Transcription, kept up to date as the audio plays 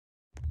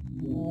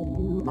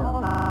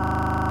Alright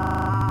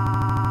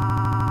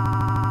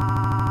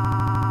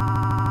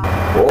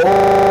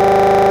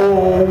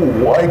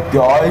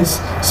guys,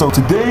 so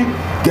today,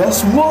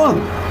 guess what?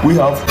 We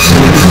have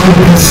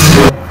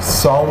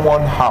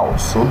someone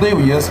house. So there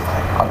he is.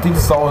 I think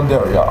someone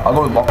there, yeah. I'm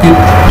gonna lock it.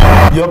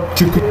 Yup,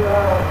 chicken.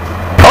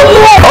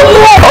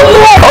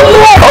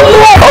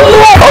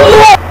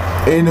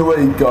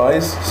 Anyway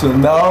guys, so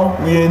now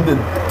we're in the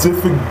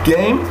different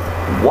game.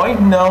 Right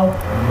now,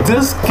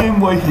 this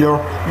game right here,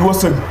 it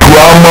was a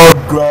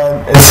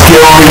grand and scary.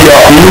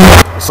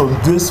 So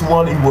this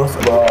one, it was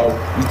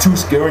too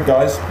scary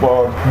guys,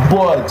 but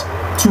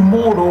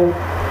tomorrow,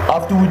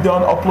 after we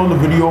done upload the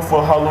video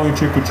for Halloween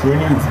trick or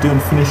treating, we didn't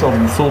finish up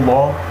so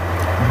long,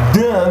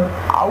 then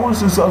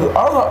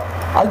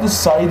I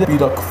decided to be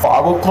like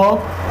 5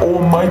 o'clock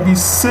or might be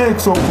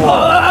 6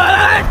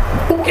 o'clock.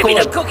 Give me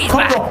the cookies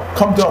back.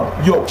 Come down,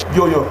 yo,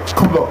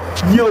 come down,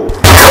 yo.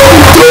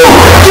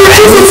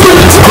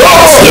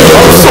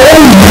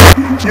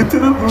 You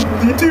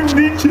didn't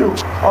need you.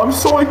 I'm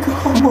sorry,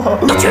 come on.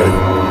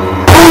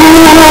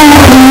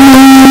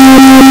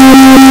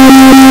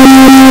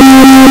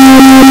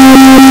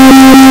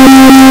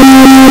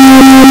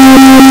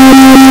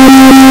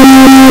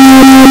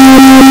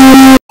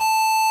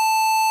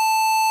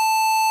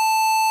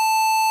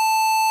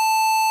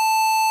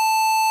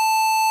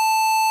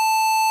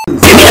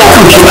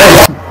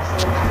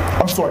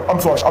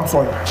 I'm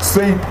sorry.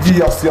 Say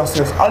yes.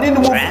 I need to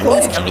move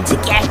forward. Coming to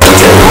get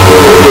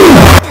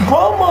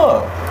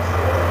Grandma!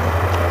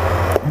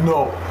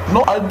 No,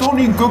 I don't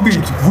need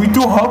cookies. We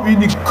don't have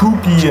any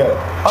cookie yet.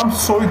 I'm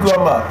sorry,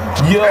 Grandma.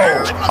 Yo,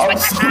 I'm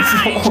so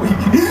sorry.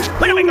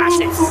 Where are my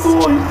glasses?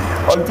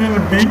 I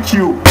didn't beat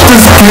you.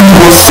 This game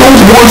was so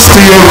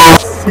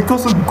worse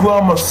because of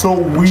Grandma's so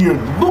weird.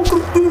 Look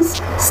at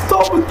this.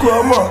 Stop it,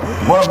 Grandma.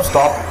 Why I'm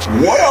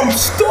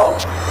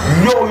stopped?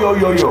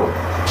 Yo.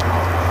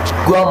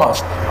 Grandma,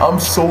 I'm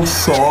so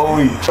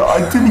sorry. I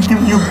didn't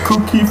give you a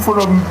cookie for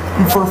the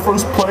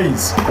first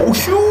place. Oh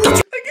shoot! Look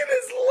at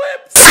his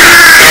lips.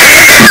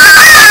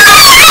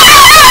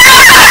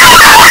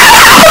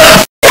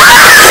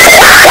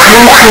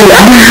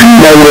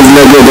 That was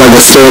never like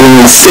a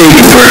stolen steak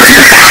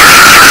burger.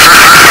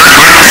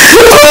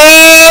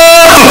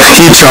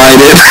 He tried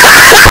it.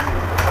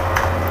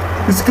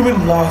 It's gonna be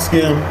the last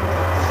game.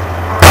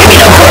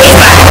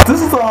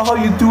 This is how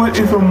you do it.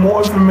 For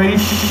more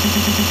information,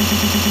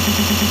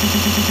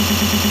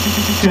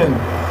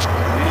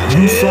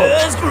 you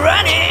Just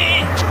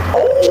running.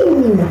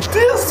 Oh,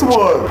 this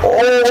one.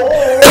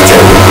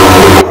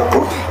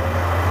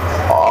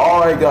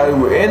 Alright guys,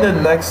 we're in the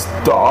next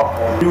stop.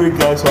 Anyway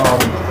guys,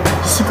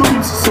 this is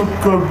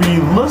gonna be,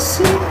 let's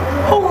see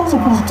how long it's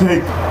supposed to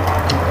take.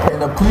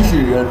 And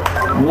appreciate it.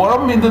 What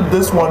I'm into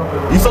this one,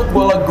 it's like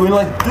going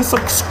like this,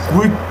 like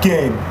Squid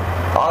Game.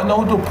 I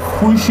know to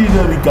appreciate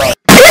it, guys.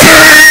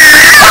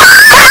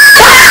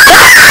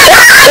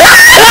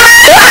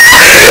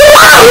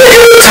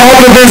 Top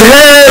of his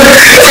head!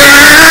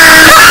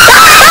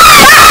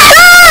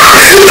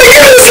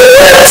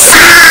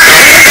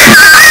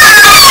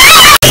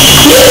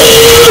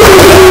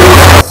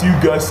 See you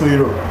guys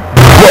later. Bye,